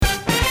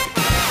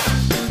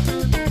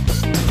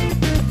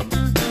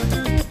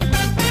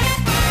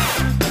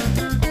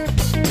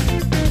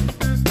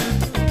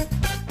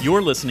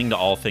You're listening to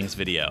All Things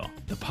Video,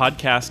 the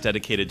podcast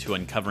dedicated to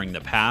uncovering the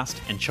past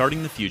and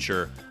charting the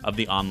future of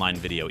the online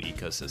video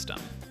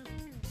ecosystem.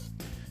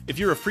 If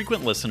you're a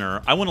frequent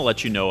listener, I want to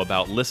let you know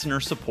about listener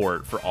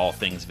support for All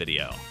Things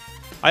Video.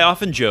 I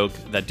often joke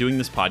that doing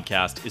this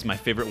podcast is my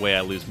favorite way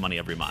I lose money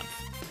every month.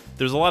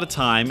 There's a lot of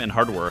time and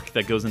hard work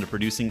that goes into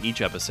producing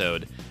each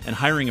episode and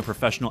hiring a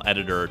professional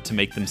editor to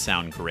make them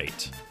sound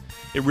great.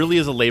 It really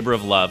is a labor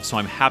of love, so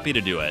I'm happy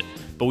to do it,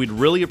 but we'd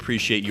really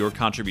appreciate your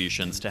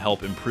contributions to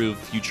help improve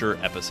future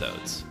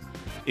episodes.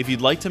 If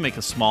you'd like to make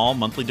a small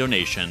monthly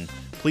donation,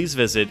 please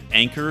visit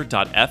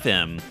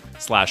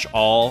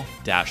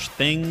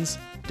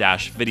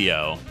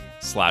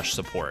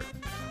anchor.fm/all-things-video/support,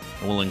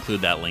 and we'll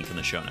include that link in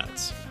the show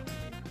notes.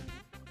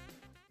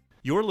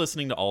 You're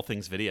listening to All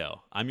Things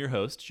Video. I'm your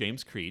host,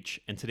 James Creech,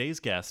 and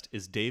today's guest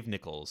is Dave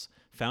Nichols,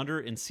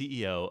 founder and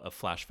CEO of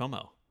Flash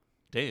FOMO.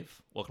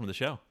 Dave, welcome to the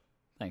show.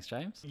 Thanks,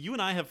 James. You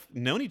and I have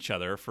known each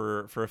other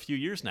for a few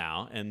years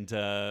now, and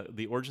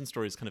the origin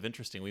story is kind of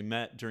interesting. We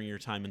met during your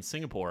time in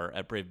Singapore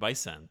at Brave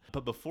Bison.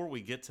 But before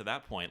we get to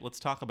that point, let's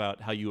talk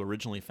about how you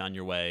originally found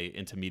your way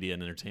into media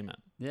and entertainment.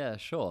 Yeah,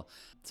 sure.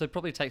 So it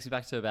probably takes me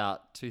back to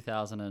about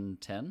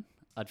 2010.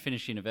 I'd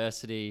finished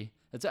university.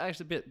 It's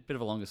actually a bit of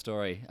a longer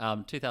story.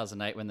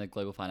 2008, when the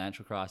global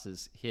financial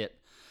crisis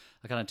hit,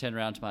 I kind of turned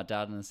around to my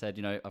dad and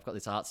said, I've got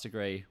this arts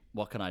degree.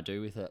 What can I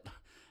do with it?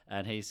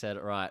 And he said,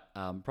 all right,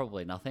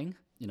 probably nothing.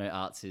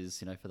 Arts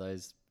is, for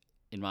those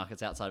in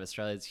markets outside of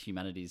Australia, it's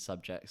humanities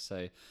subjects.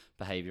 So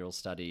behavioral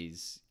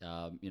studies,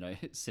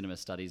 cinema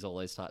studies, all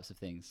those types of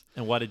things.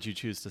 And why did you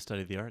choose to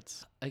study the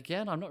arts?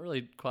 Again, I'm not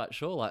really quite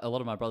sure. Like a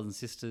lot of my brothers and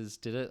sisters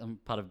did it. I'm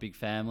part of a big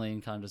family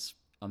and kind of just,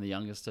 I'm the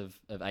youngest of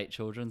 8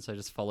 children. So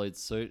just followed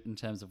suit in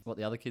terms of what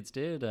the other kids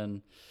did.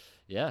 And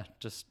yeah,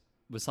 just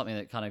was something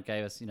that kind of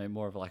gave us,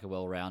 more of like a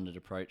well-rounded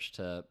approach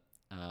to,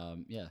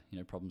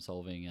 problem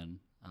solving. And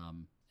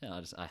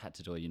I had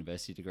to do a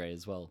university degree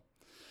as well.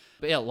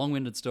 But yeah,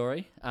 long-winded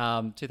story.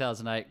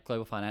 2008,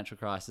 global financial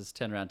crisis,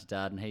 turned around to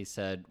Dad and he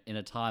said, in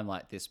a time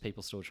like this,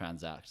 people still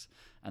transact.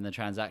 And the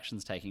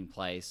transactions taking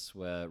place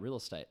were real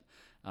estate.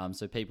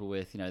 So people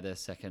with, their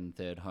second,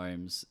 third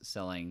homes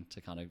selling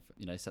to kind of,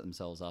 set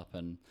themselves up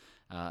and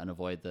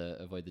avoid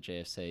the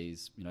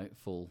GFC's,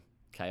 full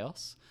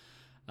chaos.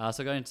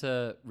 So going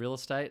into real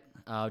estate,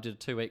 I did a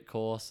 2-week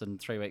course and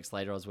 3 weeks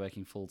later I was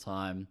working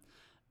full-time,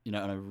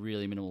 on a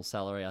really minimal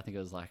salary. I think it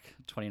was like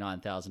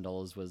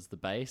 $29,000 was the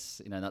base.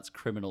 That's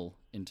criminal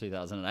in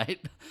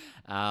 2008.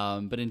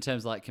 But in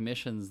terms of like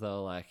commissions, they were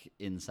like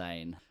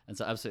insane. And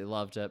so I absolutely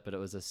loved it, but it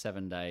was a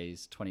 7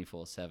 days,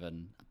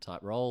 24/7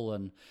 type role.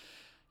 And,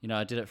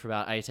 I did it for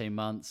about 18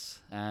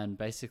 months and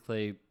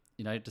basically,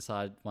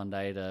 decided one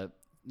day to,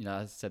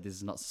 I said, this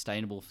is not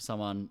sustainable for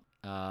someone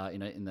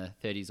in the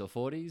 30s or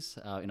 40s.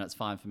 It's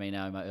fine for me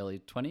now in my early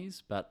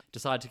 20s, but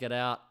decided to get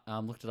out,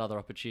 looked at other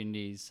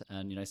opportunities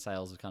and,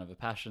 sales was kind of a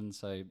passion.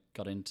 So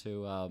got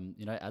into,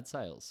 ad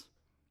sales.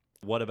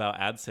 What about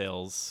ad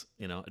sales,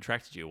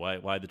 attracted you?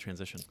 Why the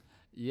transition?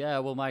 Yeah,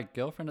 well, my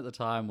girlfriend at the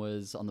time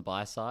was on the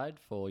buy side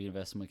for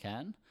Universal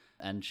McCann.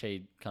 And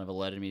she kind of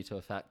alerted me to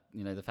the fact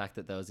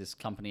that there was this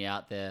company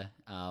out there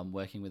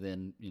working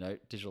within,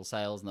 digital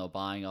sales and they were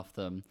buying off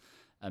them.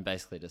 And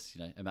basically just,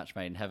 a match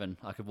made in heaven.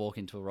 I could walk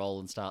into a role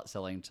and start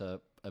selling to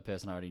a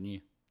person I already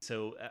knew.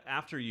 So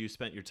after you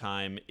spent your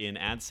time in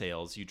ad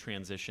sales, you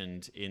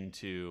transitioned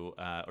into,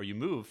 or you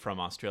moved from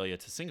Australia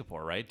to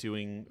Singapore, right?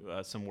 Doing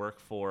some work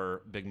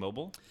for Big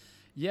Mobile?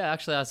 Yeah,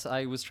 actually,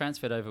 I was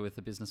transferred over with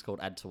a business called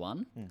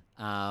Add2One.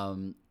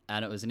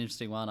 And it was an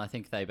interesting one. I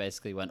think they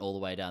basically went all the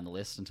way down the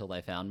list until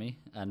they found me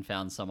and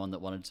found someone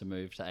that wanted to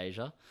move to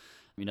Asia.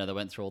 They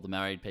went through all the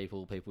married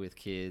people with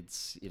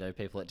kids,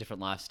 people at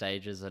different life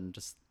stages and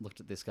just looked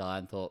at this guy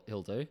and thought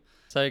he'll do.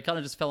 So it kind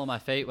of just fell on my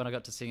feet when I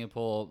got to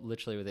Singapore,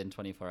 literally within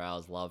 24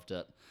 hours, loved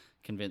it.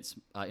 Convinced,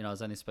 I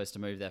was only supposed to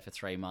move there for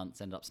 3 months,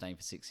 ended up staying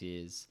for 6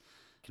 years.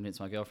 Convinced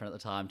my girlfriend at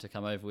the time to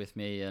come over with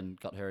me and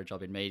got her a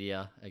job in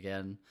media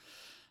again.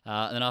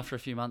 And then after a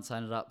few months, I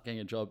ended up getting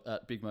a job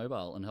at Big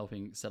Mobile and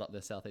helping set up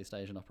their Southeast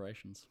Asian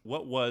operations.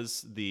 What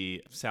was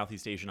the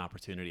Southeast Asian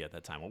opportunity at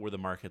that time? What were the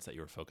markets that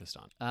you were focused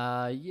on?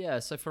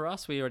 So for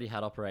us, we already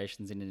had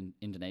operations in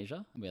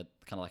Indonesia. We had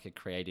kind of like a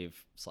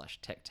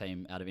creative/tech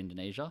team out of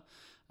Indonesia.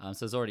 So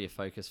there's already a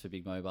focus for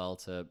Big Mobile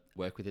to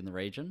work within the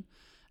region.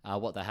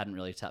 What they hadn't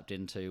really tapped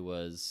into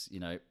was,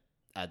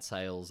 ad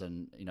sales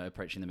and,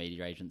 approaching the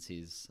media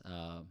agencies.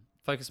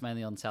 Focused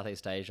mainly on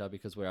Southeast Asia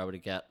because we were able to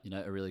get,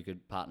 a really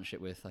good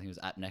partnership with, I think it was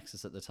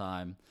AppNexus at the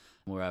time.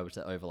 We were able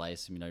to overlay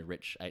some,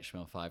 rich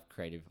HTML5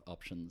 creative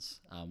options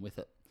with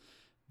it.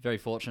 Very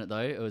fortunate though,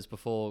 it was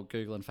before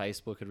Google and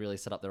Facebook had really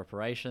set up their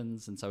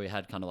operations. And so we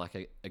had kind of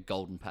like a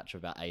golden patch of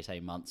about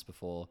 18 months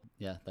before,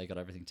 they got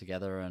everything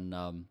together and,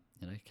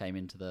 came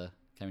into the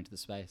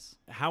space.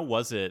 How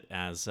was it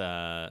as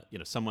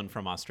someone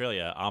from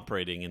Australia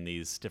operating in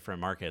these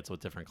different markets with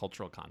different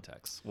cultural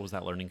contexts? What was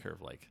that learning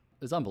curve like?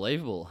 It was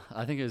unbelievable.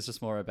 I think it was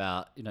just more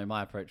about,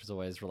 my approach was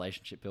always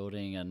relationship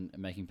building and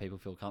making people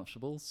feel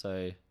comfortable.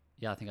 So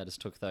yeah, I think I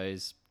just took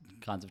those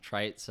kinds of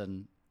traits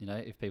and,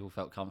 if people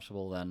felt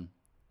comfortable, then,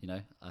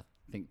 I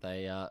think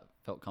they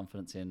felt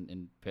confidence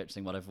in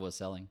purchasing whatever was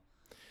selling.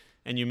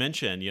 And you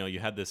mentioned, you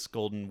had this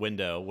golden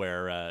window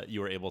where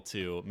you were able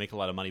to make a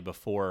lot of money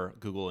before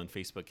Google and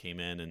Facebook came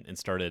in and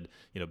started,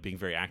 being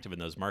very active in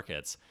those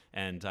markets.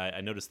 And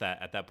I noticed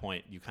that at that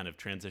point, you kind of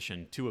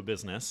transitioned to a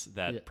business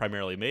that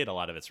primarily made a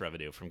lot of its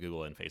revenue from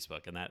Google and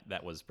Facebook, and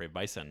that was Brave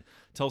Bison.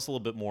 Tell us a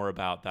little bit more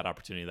about that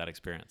opportunity, that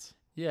experience.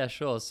 Yeah,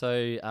 sure.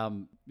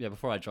 So,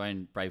 before I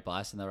joined Brave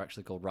Bison, they were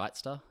actually called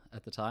Rightstar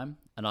at the time,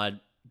 and I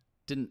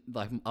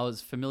was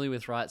familiar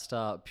with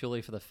Rightstar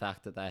purely for the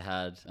fact that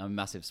I'm a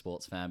massive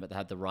sports fan, but they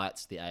had the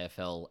rights to the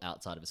AFL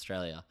outside of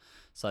Australia.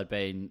 So I'd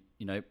been,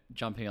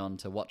 jumping on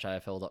to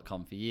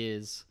watchafl.com for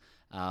years,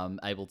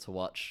 able to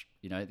watch,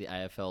 the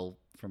AFL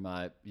from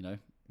my,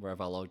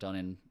 wherever I logged on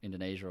in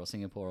Indonesia or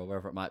Singapore or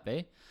wherever it might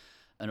be.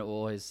 And it will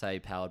always say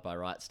powered by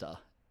Rightstar.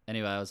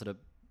 Anyway, I was at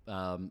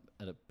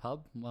a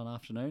pub one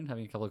afternoon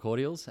having a couple of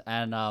cordials,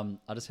 and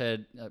I just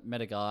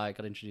met a guy,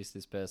 got introduced to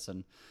this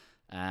person,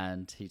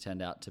 and he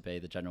turned out to be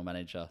the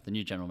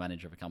new general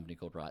manager of a company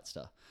called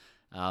Rightstar.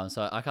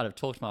 So I kind of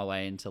talked my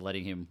way into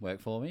letting him work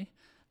for me.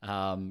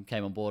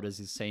 Came on board as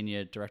his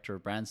senior director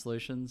of brand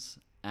solutions,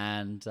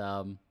 and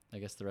I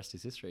guess the rest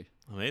is history.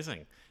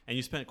 Amazing. And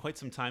you spent quite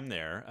some time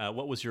there.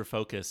 What was your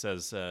focus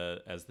as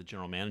the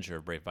general manager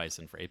of Brave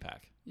Bison for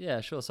APAC?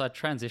 Yeah, sure. So I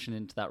transitioned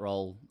into that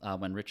role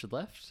when Richard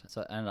left.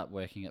 So I ended up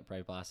working at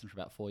Brave Bison for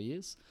about 4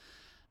 years.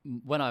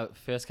 When I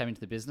first came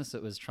into the business,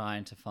 it was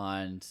trying to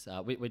find...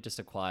 we just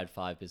acquired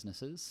 5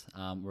 businesses.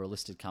 We're a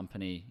listed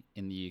company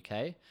in the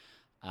UK.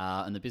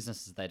 And the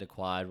businesses they'd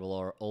acquired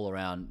were all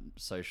around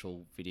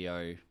social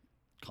video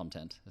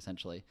content,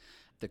 essentially.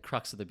 The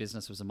crux of the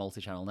business was a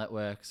multi-channel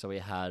network. So we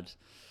had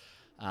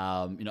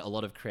a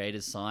lot of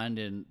creators signed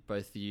in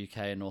both the UK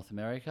and North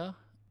America.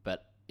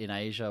 But in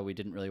Asia, we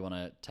didn't really want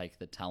to take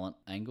the talent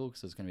angle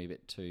because it was going to be a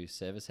bit too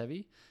service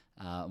heavy.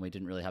 And we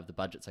didn't really have the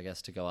budgets, I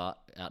guess, to go out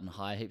and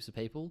hire heaps of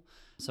people.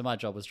 So my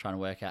job was trying to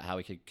work out how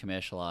we could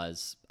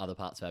commercialize other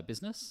parts of our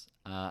business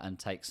and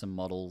take some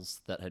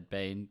models that had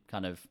been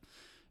kind of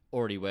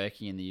already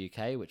working in the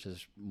UK, which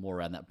is more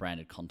around that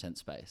branded content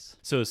space.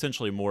 So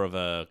essentially more of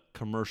a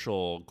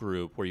commercial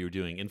group where you were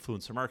doing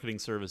influencer marketing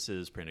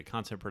services, branded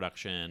content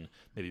production,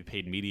 maybe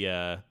paid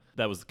media.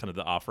 That was kind of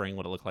the offering,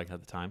 what it looked like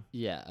at the time?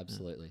 Yeah,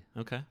 absolutely.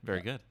 Yeah. Okay,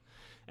 very good.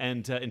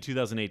 And in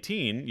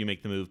 2018, you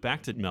make the move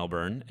back to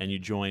Melbourne and you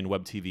join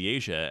WebTV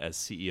Asia as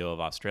CEO of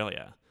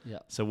Australia. Yeah.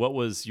 So what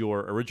was your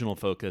original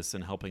focus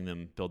in helping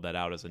them build that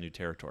out as a new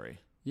territory?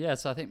 Yeah,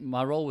 so I think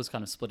my role was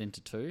kind of split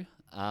into 2.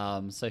 So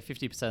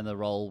 50% of the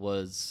role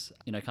was,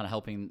 kind of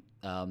helping.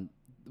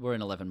 We're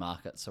in 11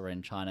 markets. So we're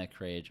in China,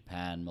 Korea,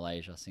 Japan,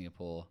 Malaysia,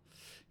 Singapore,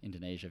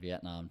 Indonesia,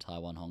 Vietnam,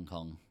 Taiwan, Hong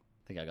Kong.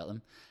 I think I got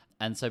them.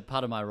 And so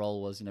part of my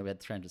role was, we had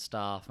 300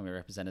 staff and we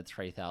represented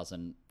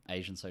 3,000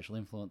 Asian social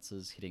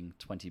influencers hitting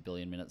 20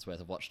 billion minutes worth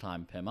of watch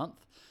time per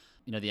month.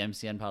 The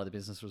MCN part of the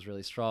business was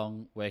really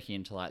strong. Working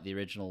into like the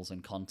originals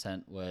and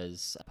content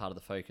was a part of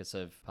the focus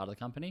of part of the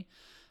company.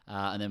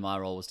 And then my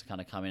role was to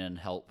kind of come in and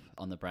help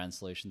on the brand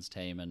solutions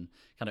team and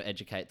kind of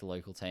educate the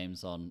local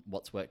teams on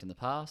what's worked in the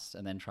past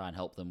and then try and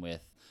help them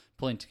with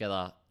pulling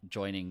together,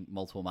 joining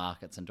multiple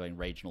markets and doing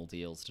regional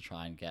deals to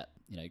try and get,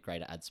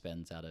 greater ad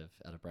spends out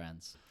of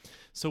brands.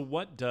 So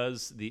what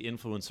does the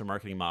influencer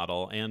marketing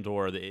model and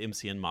or the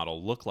MCN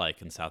model look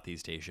like in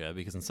Southeast Asia?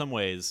 Because in some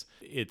ways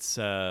it's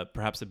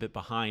perhaps a bit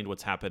behind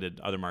what's happened in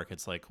other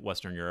markets like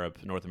Western Europe,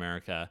 North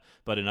America.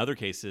 But in other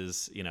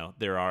cases,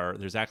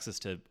 there's access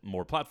to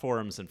more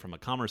platforms, and from a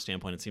commerce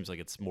standpoint, it seems like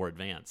it's more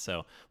advanced.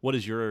 So what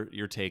is your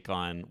take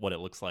on what it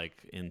looks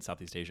like in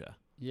Southeast Asia?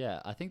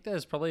 Yeah, I think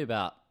there's probably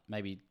about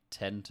maybe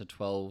 10 to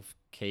 12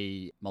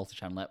 key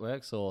multi-channel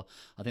networks, or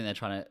I think they're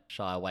trying to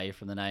shy away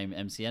from the name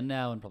MCN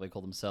now and probably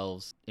call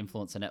themselves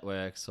influencer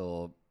networks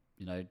or,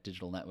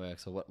 digital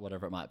networks or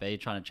whatever it might be,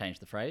 trying to change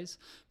the phrase.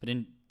 But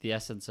in the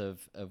essence of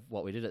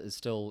what we did, it is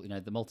still,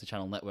 the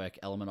multi-channel network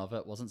element of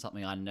it wasn't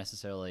something I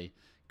necessarily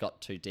got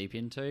too deep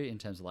into in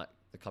terms of like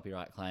the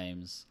copyright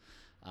claims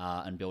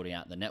and building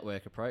out the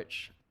network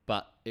approach.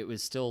 But it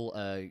was still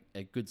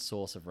a good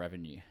source of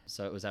revenue.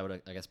 So it was able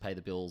to, I guess, pay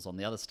the bills on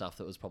the other stuff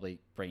that was probably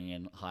bringing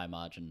in higher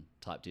margin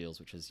type deals,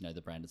 which is,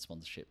 the branded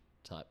sponsorship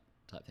type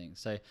things.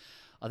 So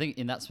I think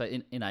in that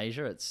space, in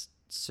Asia, it's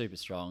super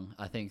strong.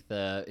 I think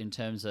in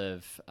terms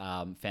of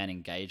fan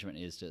engagement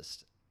is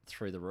just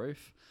through the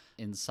roof.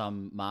 In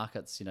some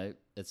markets, it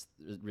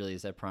really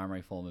is their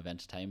primary form of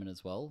entertainment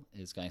as well,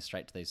 is going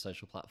straight to these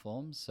social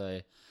platforms.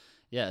 So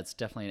yeah, it's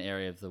definitely an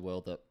area of the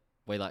world that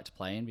we like to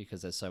play in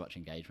because there's so much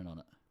engagement on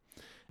it.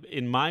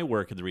 In my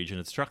work in the region,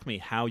 it struck me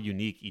how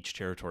unique each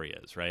territory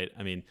is, right?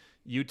 I mean,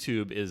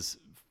 YouTube is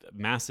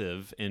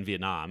massive in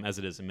Vietnam, as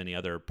it is in many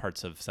other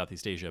parts of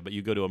Southeast Asia, but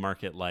you go to a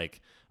market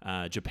like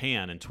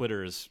Japan and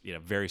Twitter is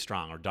very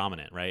strong or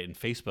dominant, right? And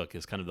Facebook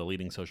is kind of the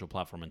leading social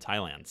platform in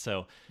Thailand.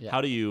 So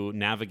how do you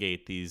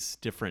navigate these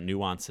different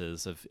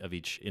nuances of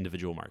each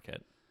individual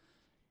market?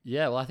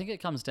 Yeah, well, I think it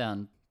comes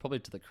down probably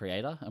to the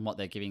creator and what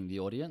they're giving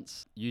the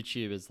audience.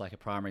 YouTube is like a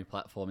primary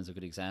platform is a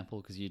good example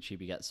because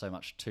YouTube, you get so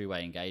much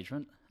two-way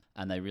engagement.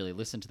 and they really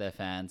listen to their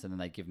fans, and then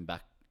they give them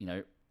back,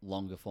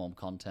 longer form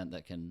content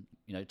that can,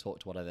 talk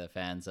to what their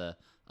fans are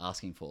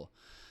asking for.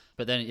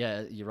 But then,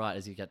 yeah, you're right.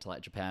 As you get to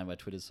like Japan, where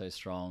Twitter's so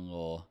strong,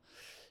 or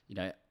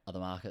other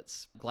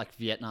markets like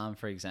Vietnam,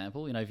 for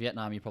example.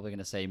 Vietnam, you're probably going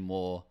to see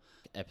more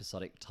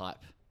episodic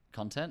type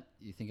content.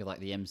 You think of like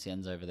the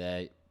MCNs over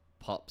there,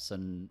 Pops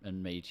and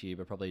MeTube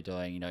are probably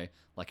doing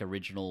like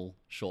original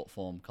short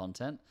form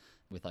content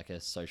with like a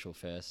social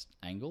first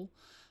angle.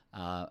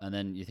 And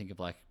then you think of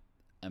like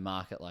a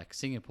market like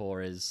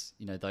Singapore is,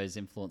 those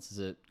influencers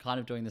are kind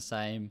of doing the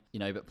same,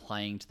 but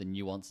playing to the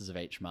nuances of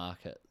each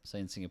market. So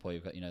in Singapore,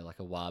 you've got, like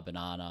a Wa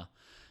Banana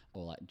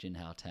or like Jin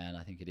Hao Tan,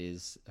 I think it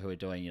is, who are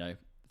doing,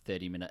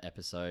 30-minute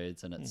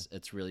episodes, and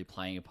it's really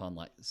playing upon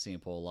like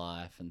Singapore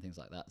life and things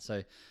like that.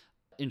 So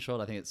in short,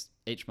 I think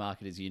each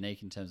market is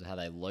unique in terms of how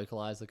they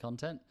localize the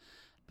content,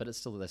 but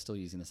they're still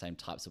using the same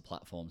types of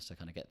platforms to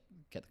kind of get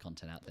the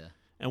content out there.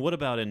 And what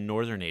about in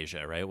Northern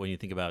Asia, right? When you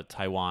think about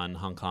Taiwan,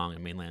 Hong Kong,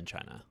 and mainland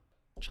China?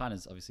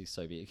 China's obviously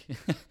so big.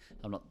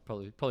 I'm not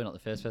probably not the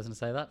first person to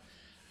say that.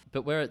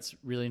 But where it's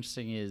really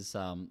interesting is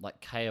like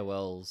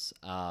KOLs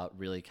are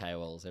really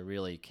KOLs. They're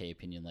really key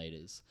opinion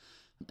leaders.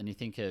 And you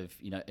think of,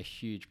 a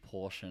huge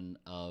portion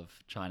of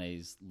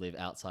Chinese live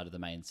outside of the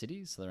main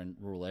cities, so they're in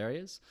rural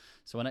areas.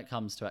 So when it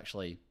comes to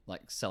actually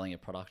like selling a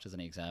product, as an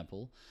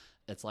example,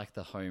 it's like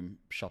the home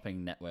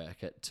shopping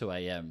network at 2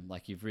 a.m.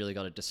 Like you've really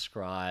got to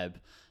describe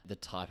the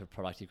type of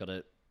product. You've got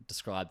to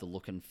describe the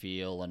look and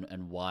feel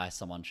and why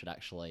someone should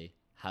actually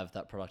have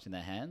that product in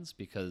their hands,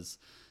 because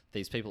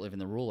these people live in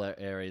the rural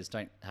areas,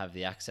 don't have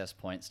the access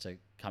points to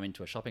come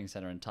into a shopping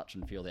center and touch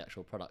and feel the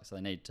actual product. So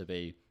they need to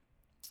be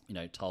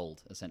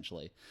told,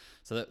 essentially.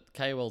 So the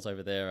KOLs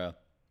over there are,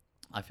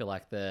 I feel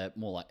like they're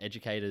more like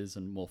educators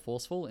and more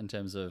forceful in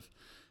terms of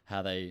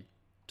how they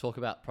talk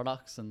about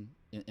products and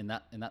in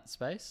that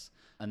space.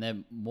 And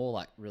they're more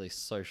like really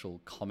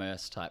social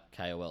commerce type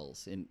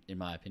KOLs in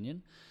my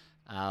opinion.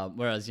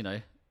 Whereas,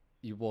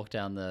 you walk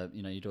down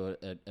you do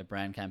a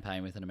brand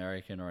campaign with an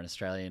American or an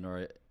Australian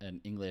or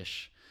an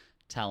English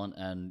talent,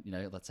 and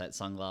let's say it's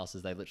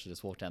sunglasses, they literally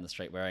just walk down the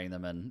street wearing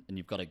them, and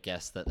you've got to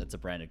guess that it's a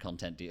branded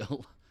content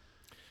deal.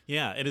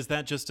 Yeah, and is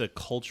that just a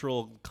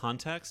cultural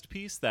context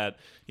piece that,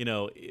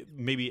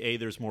 maybe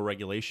there's more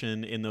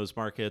regulation in those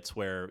markets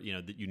where,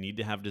 that you need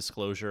to have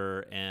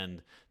disclosure,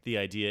 and the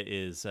idea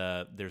is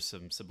there's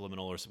some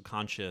subliminal or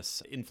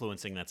subconscious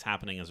influencing that's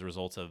happening as a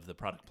result of the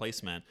product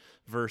placement,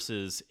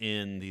 versus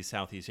in the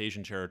Southeast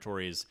Asian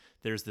territories,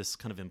 there's this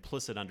kind of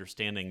implicit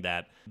understanding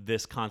that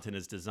this content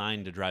is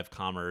designed to drive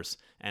commerce,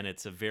 and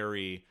it's a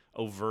very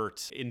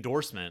overt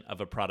endorsement of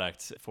a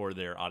product for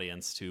their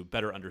audience to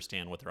better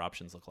understand what their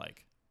options look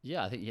like.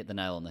 Yeah, I think you hit the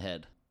nail on the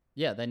head.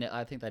 Yeah,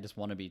 I think they just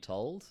want to be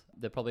told.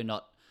 They're probably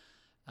not,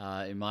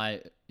 in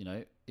my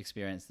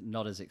experience,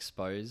 not as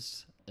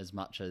exposed as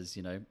much as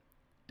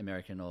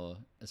American or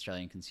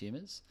Australian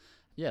consumers.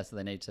 Yeah, so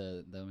they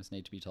almost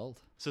need to be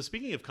told. So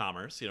speaking of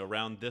commerce,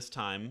 around this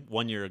time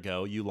 1 year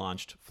ago, you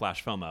launched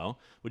Flash FOMO,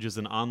 which is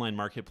an online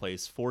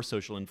marketplace for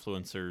social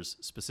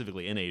influencers,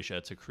 specifically in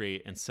Asia, to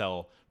create and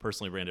sell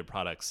personally branded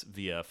products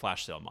via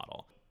flash sale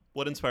model.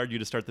 What inspired you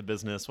to start the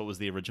business? What was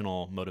the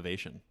original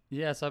motivation?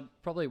 Yeah, so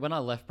probably when I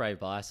left Brave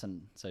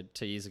Bison, so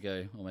 2 years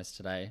ago, almost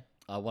today,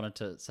 I wanted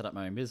to set up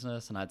my own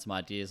business, and I had some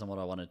ideas on what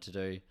I wanted to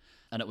do.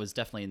 And it was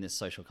definitely in this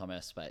social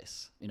commerce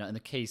space. And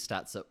the key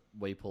stats that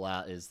we pull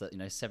out is that,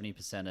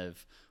 70%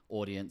 of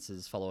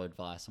audiences follow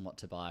advice on what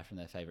to buy from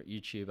their favorite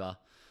YouTuber.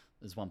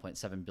 There's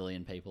 1.7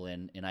 billion people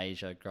in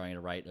Asia, growing at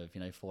a rate of,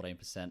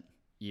 14%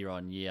 year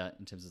on year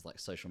in terms of like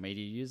social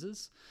media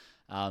users.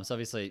 So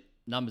obviously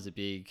numbers are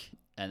big,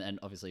 and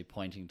obviously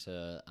pointing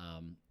to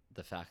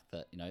the fact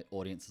that,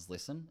 audiences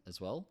listen as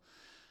well.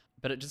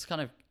 But it just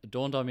kind of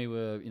dawned on me,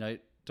 we're,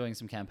 doing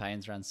some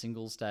campaigns around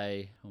Singles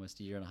Day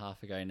almost a year and a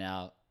half ago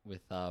now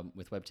with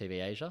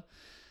WebTV Asia.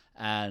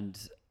 And,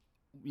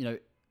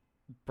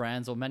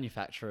 brands or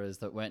manufacturers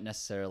that weren't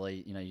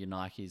necessarily, your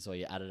Nikes or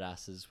your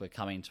Adidas's were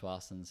coming to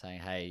us and saying,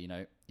 hey,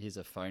 here's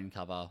a phone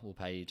cover. We'll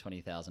pay you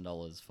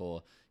 $20,000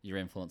 for your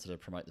influencer to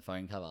promote the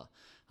phone cover.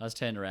 I just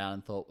turned around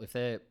and thought, if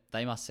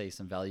they must see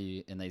some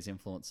value in these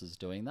influencers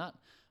doing that.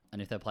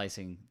 And if they're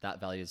placing that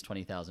value as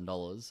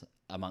 $20,000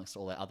 amongst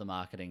all their other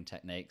marketing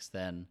techniques,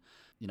 then,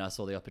 I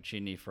saw the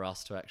opportunity for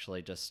us to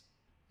actually just,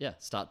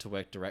 start to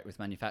work direct with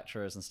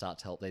manufacturers and start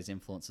to help these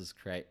influencers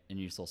create a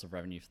new source of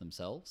revenue for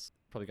themselves.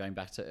 Probably going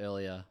back to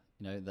earlier,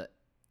 that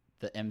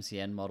the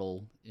MCN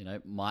model,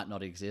 might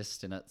not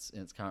exist in its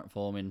current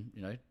form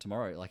in,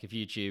 tomorrow. Like if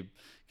YouTube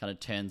kind of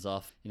turns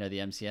off, the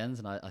MCNs,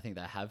 and I think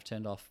they have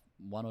turned off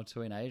one or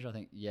two in Asia. I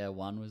think,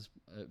 one was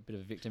a bit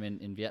of a victim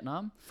in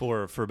Vietnam.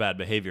 For bad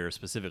behavior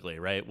specifically,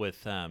 right?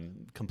 With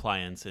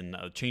compliance and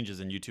changes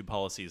in YouTube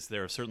policies,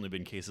 there have certainly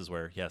been cases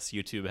where, yes,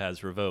 YouTube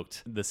has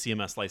revoked the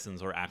CMS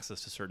license or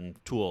access to certain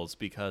tools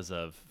because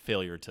of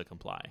failure to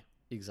comply.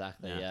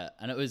 Exactly, yeah.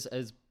 And it was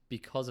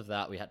because of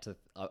that, we had to,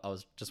 I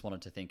was just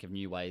wanted to think of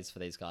new ways for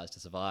these guys to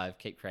survive,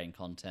 keep creating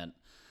content,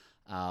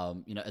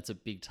 It's a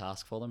big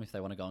task for them if they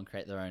want to go and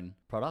create their own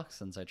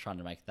products. And so trying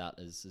to make that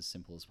as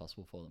simple as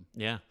possible for them.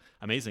 Yeah,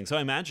 amazing. So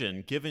I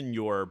imagine, given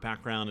your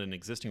background and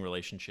existing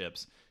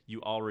relationships,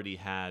 you already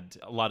had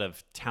a lot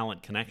of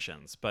talent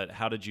connections, but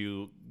how did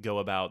you go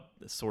about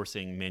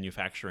sourcing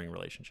manufacturing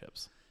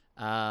relationships?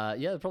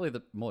 Probably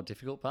the more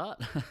difficult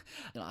part.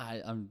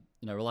 I'm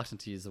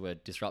reluctant to use the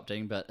word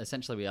disrupting, but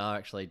essentially we are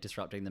actually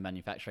disrupting the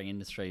manufacturing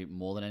industry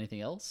more than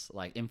anything else.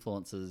 Like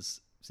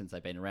influencers, since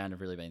they've been around,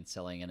 have really been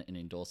selling and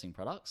endorsing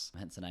products,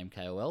 hence the name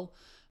KOL.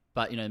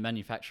 But,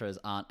 manufacturers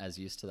aren't as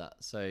used to that.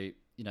 So,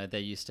 they're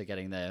used to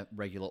getting their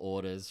regular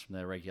orders from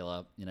their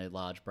regular,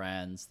 large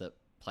brands that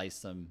place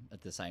them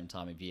at the same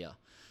time of year.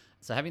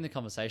 So having the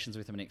conversations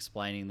with them and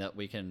explaining that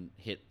we can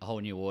hit a whole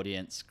new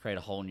audience, create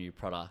a whole new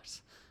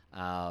product,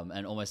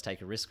 and almost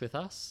take a risk with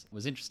us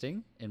was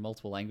interesting in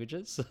multiple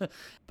languages.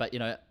 But,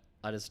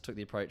 I just took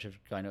the approach of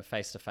going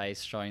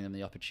face-to-face, showing them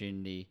the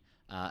opportunity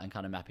and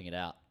kind of mapping it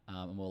out.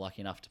 And we're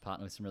lucky enough to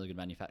partner with some really good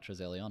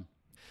manufacturers early on.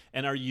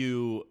 And are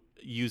you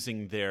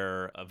using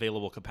their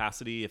available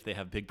capacity if they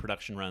have big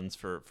production runs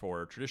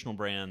for traditional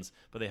brands,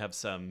 but they have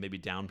some maybe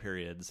down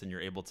periods and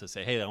you're able to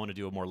say, hey, I want to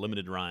do a more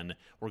limited run.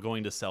 We're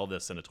going to sell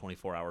this in a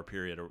 24-hour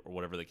period or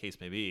whatever the case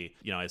may be.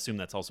 I assume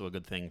that's also a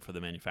good thing for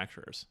the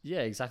manufacturers.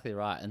 Yeah, exactly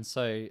right. And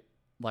so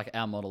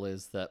our model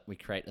is that we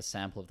create a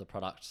sample of the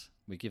product.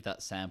 We give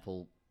that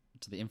sample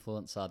to the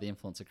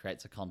influencer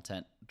creates a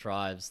content,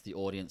 drives the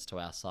audience to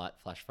our site,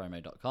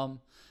 flashfomo.com,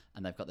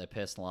 and they've got their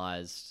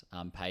personalized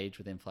page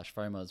within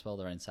FlashFomo as well,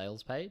 their own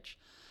sales page.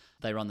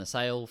 They run the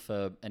sale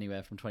for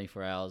anywhere from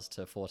 24 hours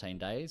to 14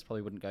 days,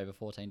 probably wouldn't go over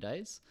 14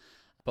 days.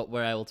 But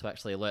we're able to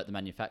actually alert the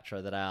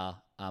manufacturer that our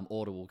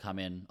order will come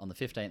in on the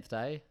 15th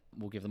day.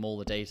 We'll give them all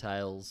the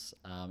details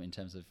in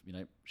terms of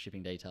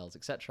shipping details,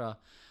 etc.,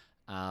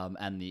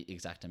 and the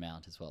exact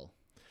amount as well.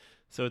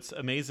 So it's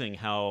amazing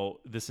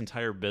how this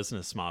entire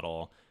business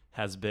model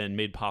has been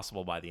made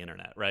possible by the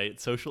internet, right?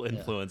 Social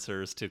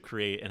influencers to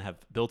create and have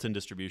built-in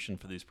distribution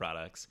for these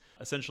products.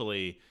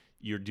 Essentially,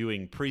 you're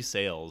doing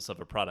pre-sales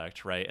of a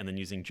product, right? And then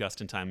using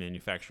just-in-time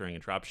manufacturing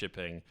and drop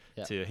shipping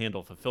to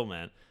handle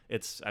fulfillment.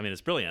 It's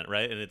brilliant,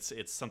 right? And it's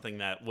something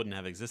that wouldn't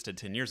have existed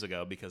 10 years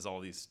ago because all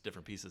these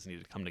different pieces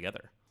needed to come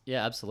together.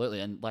 Yeah, absolutely.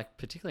 And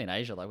particularly in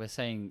Asia, we're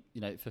seeing,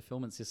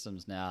 fulfillment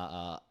systems now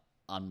are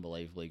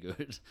unbelievably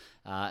good.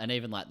 And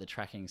even the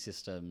tracking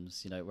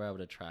systems, we're able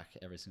to track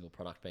every single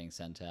product being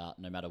sent out,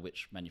 no matter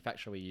which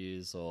manufacturer we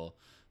use or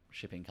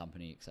shipping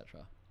company,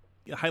 etc.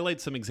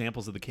 Highlight some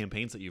examples of the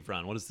campaigns that you've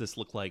run. What does this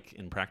look like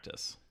in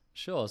practice?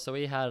 Sure. So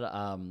we had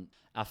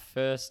our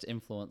first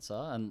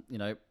influencer and,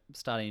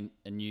 starting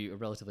a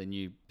relatively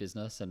new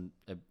business and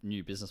a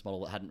new business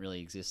model that hadn't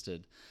really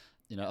existed.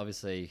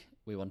 Obviously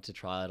we wanted to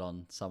try it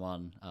on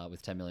someone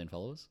with 10 million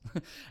followers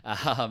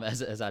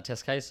as our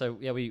test case. So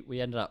yeah,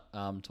 we ended up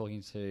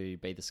talking to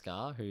Be The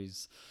Scar,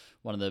 who's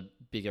one of the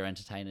bigger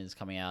entertainers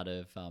coming out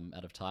of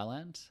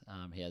Thailand.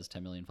 He has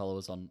 10 million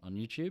followers on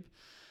YouTube.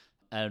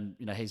 And,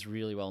 he's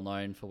really well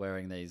known for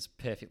wearing these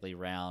perfectly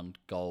round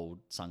gold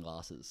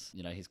sunglasses.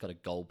 He's got a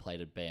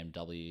gold-plated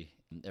BMW.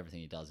 Everything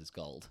he does is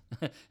gold.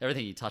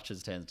 Everything he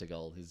touches turns to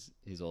gold.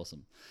 He's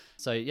awesome.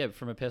 So, yeah,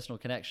 from a personal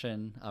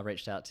connection, I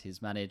reached out to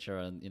his manager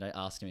and,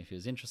 asked him if he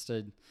was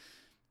interested.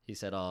 He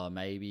said, oh,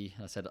 maybe.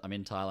 I said, I'm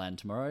in Thailand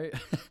tomorrow.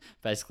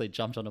 Basically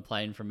jumped on a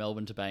plane from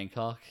Melbourne to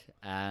Bangkok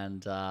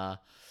and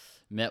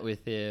met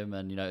with him.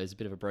 And, it was a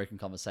bit of a broken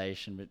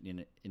conversation but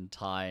in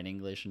Thai and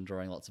English and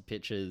drawing lots of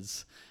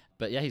pictures.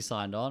 But yeah, he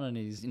signed on and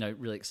he's,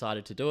 really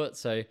excited to do it.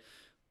 So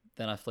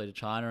then I flew to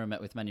China and met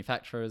with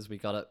manufacturers. We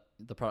got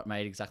the product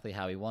made exactly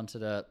how he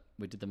wanted it.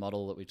 We did the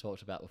model that we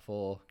talked about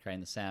before,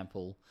 creating the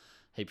sample.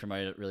 He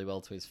promoted it really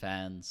well to his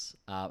fans.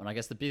 And I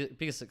guess the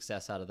biggest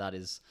success out of that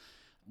is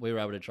we were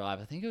able to drive,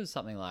 I think it was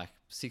something like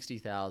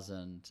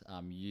 60,000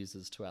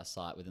 users to our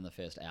site within the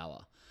first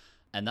hour.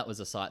 And that was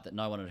a site that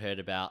no one had heard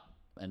about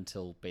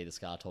until Be The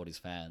Scar told his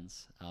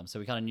fans. So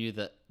we kind of knew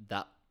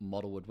that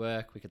model would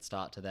work. We could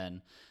start to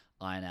then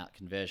iron out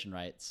conversion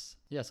rates.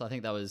 Yeah, so I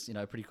think that was,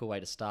 a pretty cool way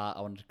to start.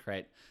 I wanted to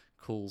create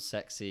cool,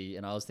 sexy,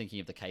 and I was thinking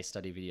of the case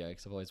study video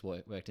because I've always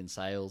worked in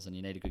sales and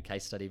you need a good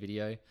case study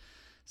video.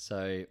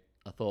 So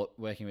I thought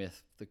working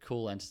with the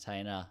cool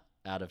entertainer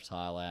out of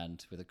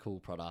Thailand with a cool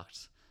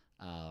product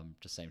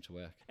just seemed to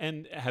work.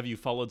 And have you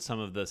followed some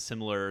of the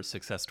similar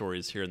success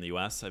stories here in the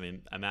US? I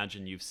mean,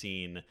 imagine you've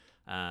seen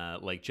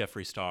like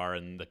Jeffree Star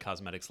and the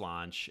cosmetics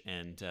launch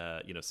and,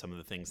 some of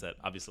the things that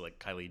obviously like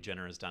Kylie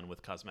Jenner has done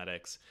with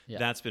cosmetics. Yeah.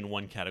 That's been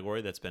one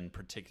category that's been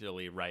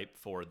particularly ripe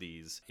for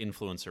these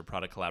influencer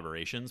product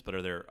collaborations. But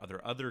are there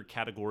other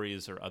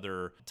categories or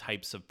other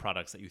types of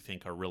products that you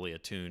think are really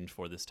attuned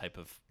for this type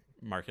of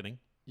marketing?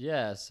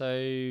 Yeah, so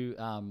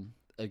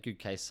a good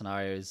case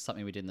scenario is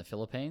something we did in the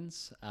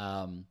Philippines.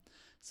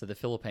 So the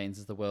Philippines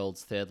is the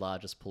world's third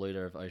largest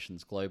polluter of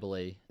oceans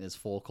globally. There's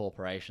 4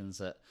 corporations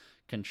that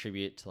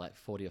contribute to like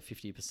 40 or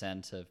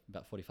 50% of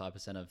about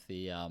 45% of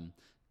the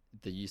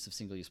the use of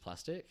single-use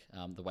plastic,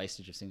 the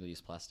wastage of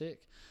single-use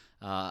plastic,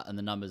 and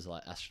the numbers are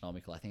like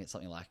astronomical. I think it's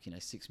something like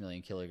 6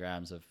 million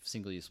kilograms of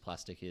single-use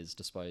plastic is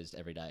disposed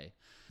every day.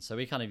 So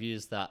we kind of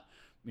use that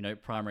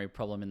primary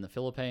problem in the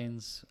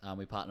Philippines.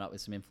 We partnered up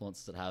with some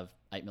influencers that have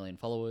 8 million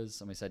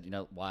followers, and we said,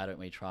 why don't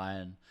we try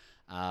and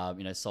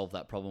solve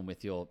that problem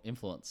with your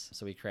influence?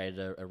 So we created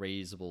a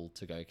reusable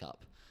to-go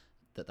cup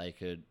that they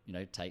could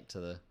take to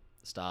the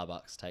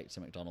Starbucks, take to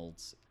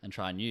McDonald's, and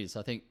try and use. So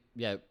I think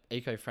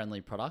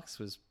eco-friendly products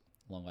was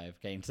a long way of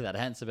getting to that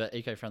answer, but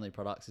eco-friendly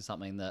products is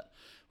something that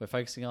we're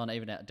focusing on,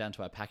 even down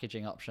to our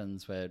packaging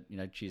options. We're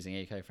choosing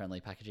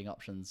eco-friendly packaging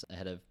options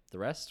ahead of the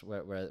rest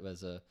where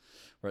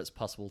it's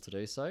possible to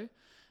do so.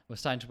 We're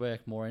starting to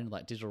work more in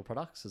like digital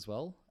products as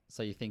well.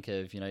 So you think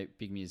of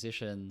big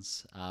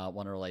musicians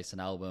want to release an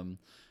album,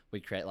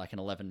 we create like an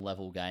 11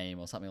 level game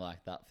or something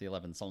like that for the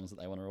 11 songs that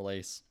they want to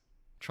release.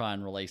 Try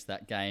and release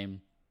that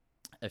game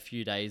a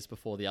few days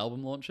before the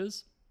album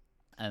launches,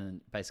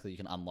 and basically you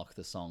can unlock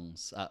a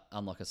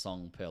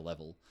song per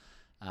level,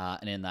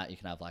 and in that you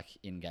can have like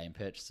in-game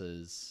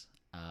purchases.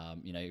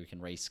 You can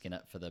reskin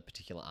it for the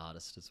particular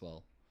artist as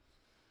well.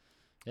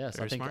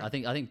 So I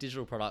think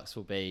digital products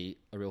will be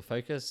a real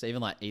focus.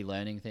 Even like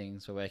e-learning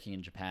things. We're working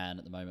in Japan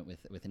at the moment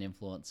with an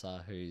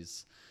influencer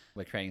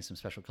we're creating some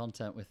special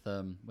content with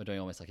them. We're doing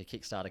almost like a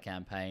Kickstarter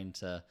campaign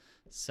to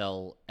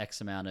sell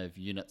X amount of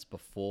units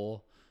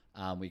before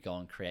we go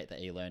and create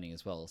the e-learning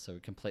as well. So we're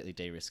completely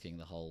de-risking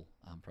the whole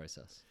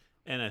process.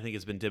 And I think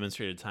it's been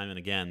demonstrated time and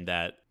again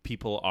that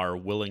people are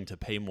willing to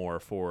pay more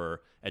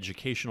for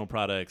educational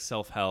products,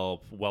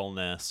 self-help,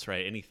 wellness,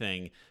 right?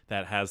 Anything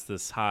that has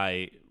this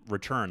high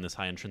return, this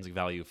high intrinsic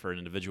value for an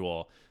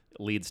individual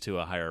leads to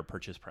a higher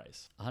purchase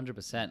price.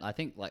 100%. I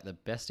think like the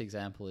best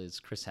example is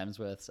Chris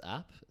Hemsworth's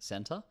app,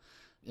 Center.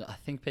 I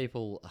think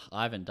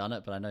I haven't done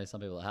it, but I know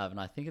some people have, and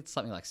I think it's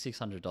something like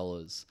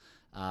 $600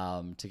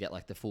 to get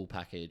like the full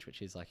package,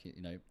 which is like,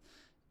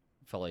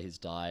 follow his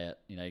diet,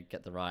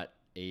 get the right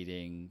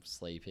eating,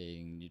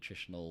 sleeping,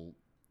 nutritional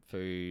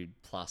food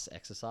plus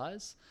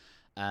exercise.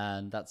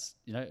 And that's,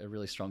 a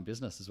really strong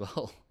business as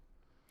well.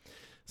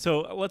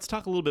 So let's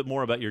talk a little bit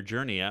more about your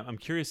journey. I'm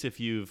curious if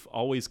you've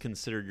always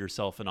considered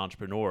yourself an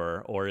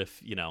entrepreneur, or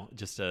if,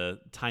 just a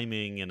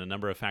timing and a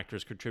number of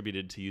factors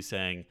contributed to you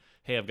saying,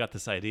 hey, I've got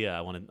this idea.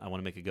 I want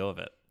to make a go of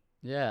it.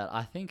 Yeah,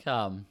 I think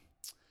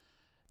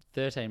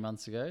 13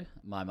 months ago,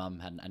 my mum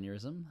had an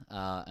aneurysm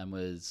and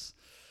was,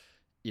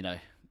 in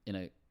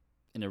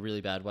a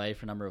really bad way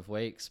for a number of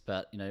weeks.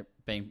 But,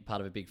 being part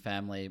of a big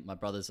family, my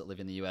brothers that live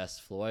in the US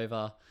flew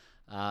over.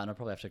 And I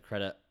probably have to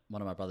credit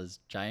one of my brothers,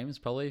 James,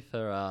 probably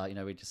for,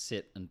 we just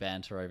sit and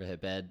banter over her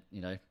bed.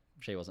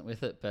 She wasn't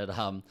with it, but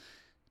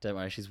don't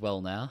worry, she's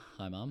well now.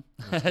 Hi, Mum.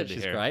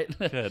 She's great.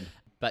 Good.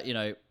 But,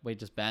 we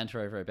just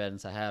banter over her bed and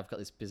say, hey, I've got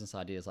this business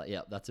idea. It's like,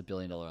 yeah, that's $1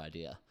 billion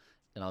idea.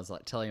 And I was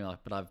like telling him, like,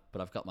 but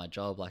I've got my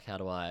job. Like, how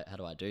do I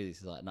do this?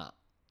 He's like, nah,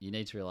 you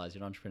need to realize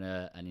you're an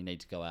entrepreneur and you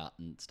need to go out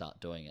and start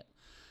doing it.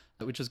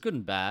 Which was good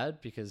and bad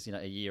because,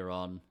 a year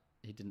on,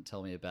 he didn't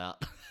tell me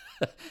about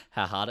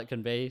how hard it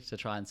can be to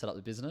try and set up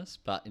the business.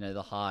 But,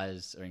 the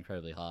highs are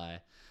incredibly high.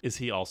 Is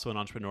he also an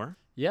entrepreneur?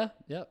 Yeah.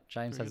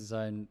 James has his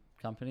own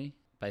company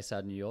based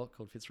out of New York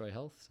called Fitzroy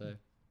Health. So,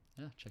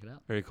 yeah, check it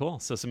out. Very cool.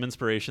 So some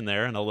inspiration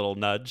there and a little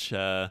nudge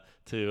to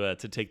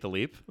take the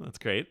leap. That's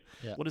great.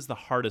 Yeah. What is the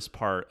hardest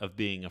part of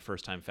being a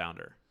first-time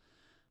founder?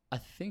 I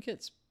think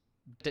it's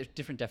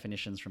different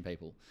definitions from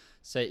people.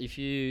 So if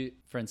you,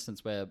 for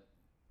instance, we're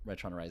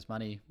trying to raise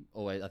money,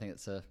 always, I think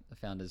it's a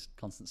founder's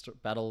constant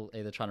battle,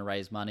 either trying to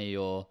raise money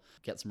or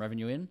get some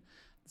revenue in.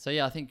 So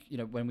yeah, I think,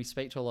 when we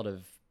speak to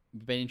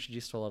we've been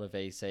introduced to a lot of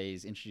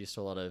VCs, introduced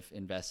to a lot of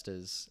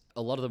investors.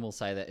 A lot of them will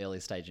say they're early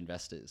stage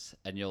investors,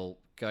 and you'll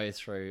go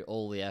through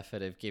all the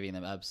effort of giving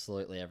them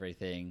absolutely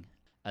everything.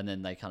 And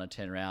then they kind of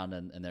turn around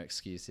and their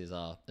excuse is,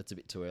 it's a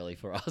bit too early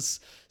for us.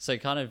 So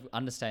kind of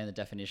understanding the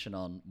definition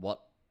on what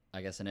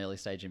I guess an early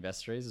stage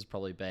investor has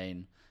probably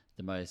been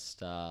the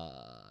most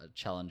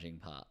challenging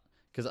part.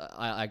 Because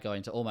I go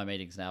into all my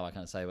meetings now, I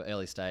kind of say, well,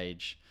 early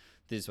stage,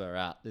 this is where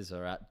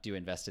we're at. Do you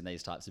invest in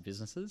these types of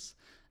businesses?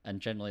 And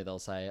generally they'll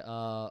say,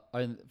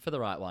 for the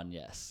right one,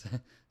 yes.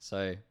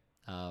 So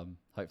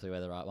hopefully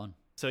we're the right one.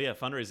 So yeah,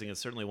 fundraising is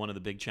certainly one of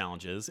the big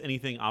challenges.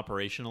 Anything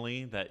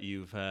operationally that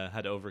you've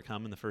had to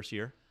overcome in the first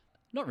year?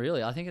 Not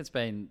really. I think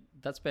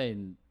that's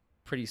been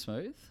pretty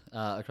smooth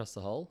across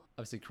the whole.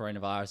 Obviously,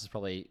 coronavirus has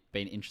probably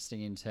been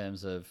interesting in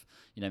terms of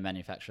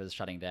manufacturers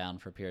shutting down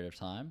for a period of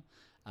time,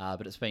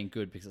 but it's been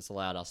good because it's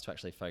allowed us to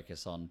actually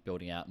focus on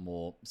building out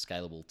more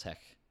scalable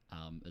tech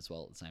as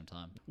well at the same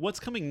time. What's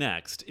coming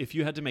next? If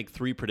you had to make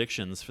 3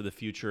 predictions for the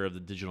future of the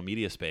digital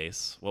media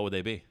space, what would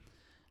they be?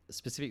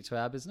 Specific to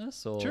our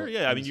business, or sure,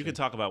 yeah. I mean, you can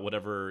talk about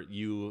whatever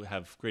you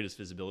have greatest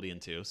visibility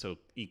into. So,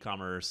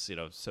 e-commerce,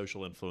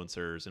 social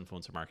influencers,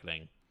 influencer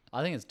marketing.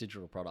 I think it's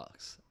digital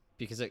products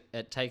because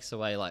it takes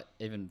away, like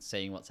even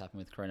seeing what's happened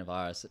with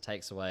coronavirus, it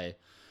takes away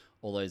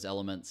all those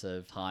elements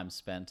of time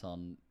spent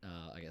on,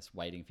 I guess,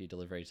 waiting for your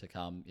delivery to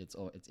come. It's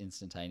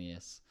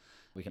instantaneous.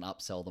 We can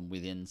upsell them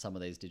within some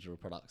of these digital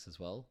products as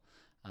well.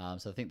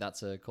 So I think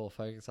that's a core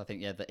focus. I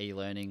think, the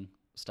e-learning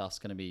stuff's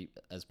going to be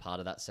as part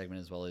of that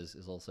segment as well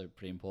is also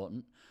pretty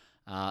important.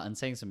 And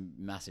seeing some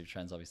massive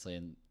trends, obviously,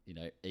 in,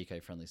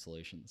 eco-friendly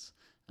solutions.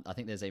 I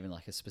think there's even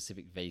like a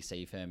specific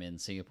VC firm in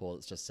Singapore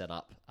that's just set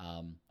up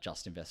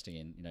just investing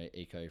in,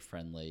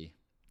 eco-friendly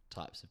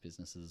types of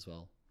businesses as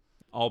well.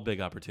 All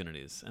big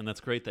opportunities. And that's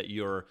great that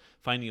you're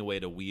finding a way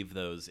to weave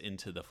those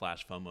into the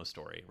Flash FOMO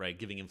story, right?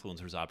 Giving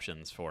influencers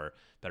options for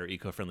better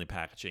eco-friendly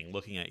packaging,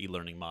 looking at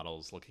e-learning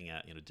models, looking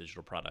at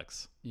digital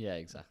products. Yeah,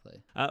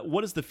 exactly.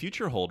 What does the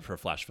future hold for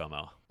Flash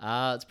FOMO?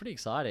 It's pretty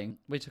exciting.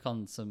 We took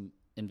on some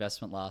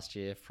investment last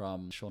year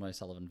from Sean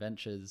O'Sullivan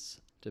Ventures.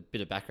 A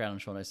bit of background on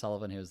Sean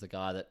O'Sullivan. He was the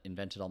guy that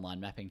invented online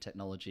mapping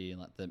technology in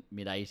like the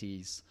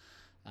mid-80s.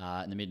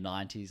 In the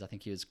mid-90s, I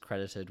think he was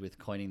credited with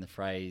coining the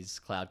phrase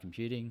cloud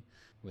computing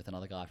with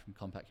another guy from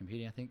Compact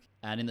Computing, I think.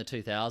 And in the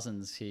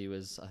 2000s, he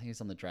was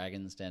on the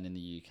Dragons down in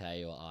the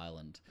UK or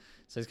Ireland.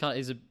 So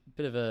he's a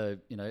bit of a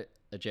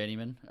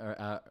journeyman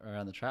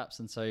around the traps.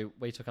 And so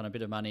we took on a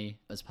bit of money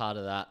as part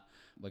of that.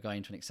 We're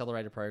going to an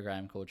accelerator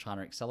program called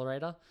China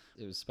Accelerator.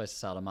 It was supposed to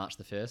start on March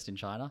the 1st in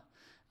China,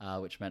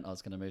 which meant I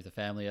was going to move the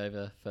family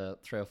over for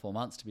 3 or 4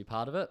 months to be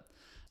part of it.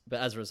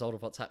 But as a result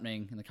of what's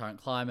happening in the current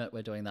climate,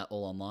 we're doing that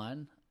all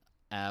online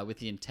with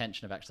the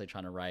intention of actually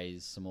trying to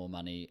raise some more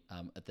money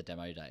at the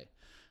demo day.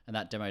 And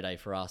that demo day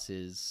for us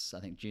is, I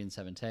think, June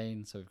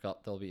 17. So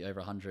there'll be over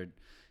 100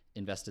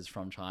 investors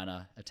from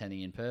China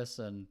attending in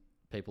person.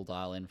 People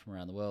dial in from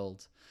around the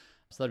world.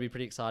 So that'll be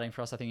pretty exciting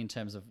for us, I think, in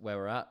terms of where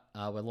we're at.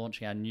 We're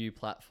launching our new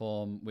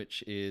platform,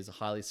 which is a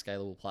highly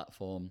scalable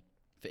platform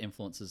for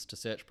influencers to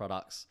search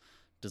products,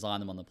 design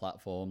them on the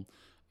platform,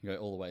 and go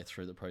all the way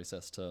through the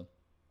process to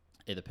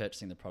either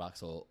purchasing the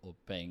products or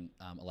being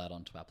allowed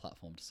onto our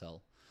platform to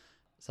sell.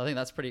 So I think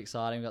that's pretty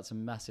exciting. We've got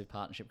some massive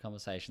partnership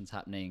conversations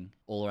happening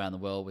all around the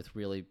world with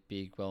really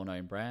big,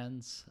 well-known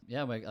brands.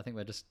 Yeah, I think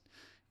we're just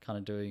kind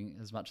of doing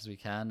as much as we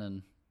can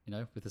and,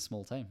 with a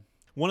small team.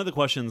 One of the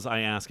questions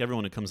I ask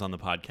everyone who comes on the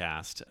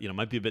podcast,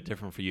 might be a bit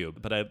different for you,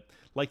 but I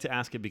like to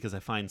ask it because I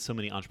find so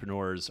many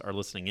entrepreneurs are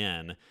listening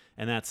in.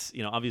 And that's,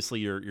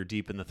 obviously you're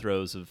deep in the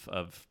throes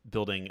of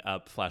building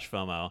up Flash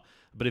FOMO.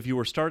 But if you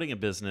were starting a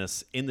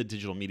business in the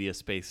digital media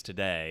space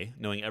today,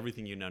 knowing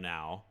everything you know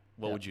now,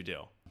 what would you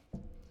do?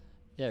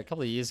 Yeah, a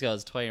couple of years ago, I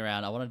was toying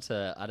around.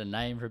 I had a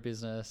name for a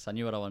business. I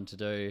knew what I wanted to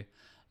do. It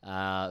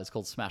was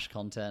called Smash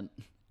Content.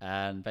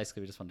 And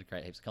basically, we just wanted to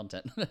create heaps of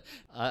content.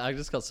 I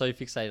just got so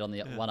fixated on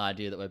the one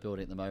idea that we're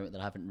building at the moment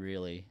that I haven't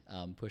really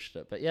pushed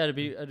it. But yeah,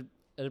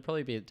 it'd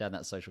probably be down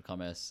that social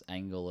commerce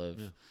angle of,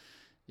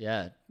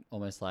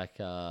 almost like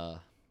the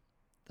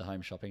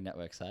home shopping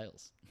network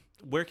sales.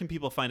 Where can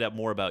people find out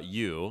more about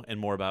you and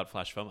more about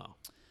Flash FOMO?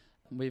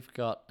 We've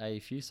got a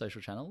few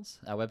social channels.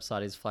 Our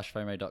website is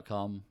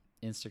flashfomo.com.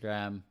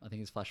 Instagram, I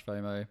think, is Flash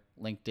FOMO.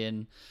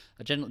 LinkedIn.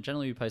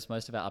 Generally, we post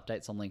most of our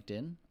updates on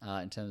LinkedIn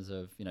in terms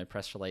of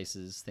press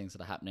releases, things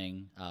that are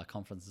happening,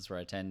 conferences we're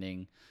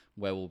attending,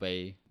 where we'll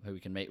be, who we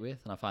can meet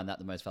with, and I find that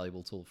the most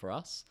valuable tool for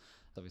us.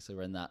 Obviously,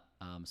 we're in that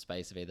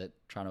space of either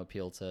trying to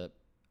appeal to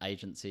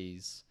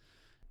agencies,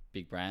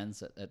 big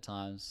brands at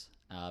times,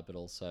 but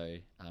also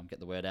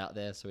get the word out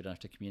there so we don't have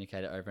to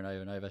communicate it over and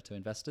over and over to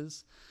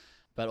investors.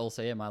 But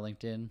also, my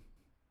LinkedIn,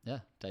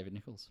 David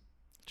Nichols.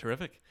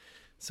 Terrific.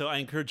 So I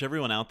encourage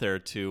everyone out there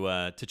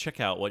to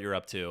check out what you're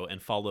up to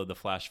and follow the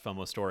Flash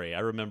FOMO story. I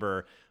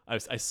remember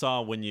I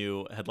saw when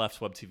you had left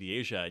WebTV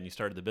Asia and you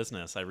started the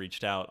business, I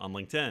reached out on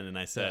LinkedIn and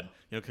I said,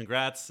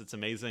 congrats, it's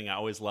amazing. I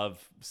always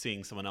love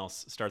seeing someone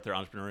else start their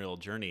entrepreneurial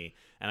journey.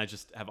 And I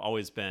just have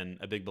always been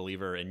a big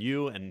believer in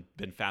you and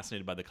been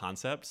fascinated by the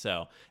concept.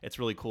 So it's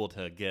really cool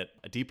to get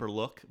a deeper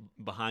look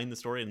behind the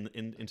story and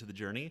into the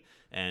journey.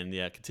 And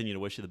continue to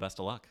wish you the best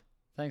of luck.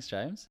 Thanks,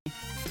 James.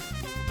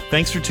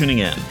 Thanks for tuning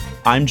in.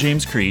 I'm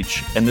James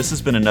Creech, and this has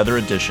been another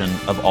edition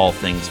of All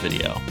Things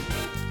Video.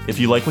 If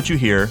you like what you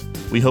hear,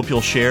 we hope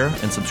you'll share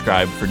and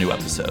subscribe for new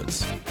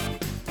episodes.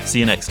 See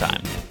you next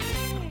time.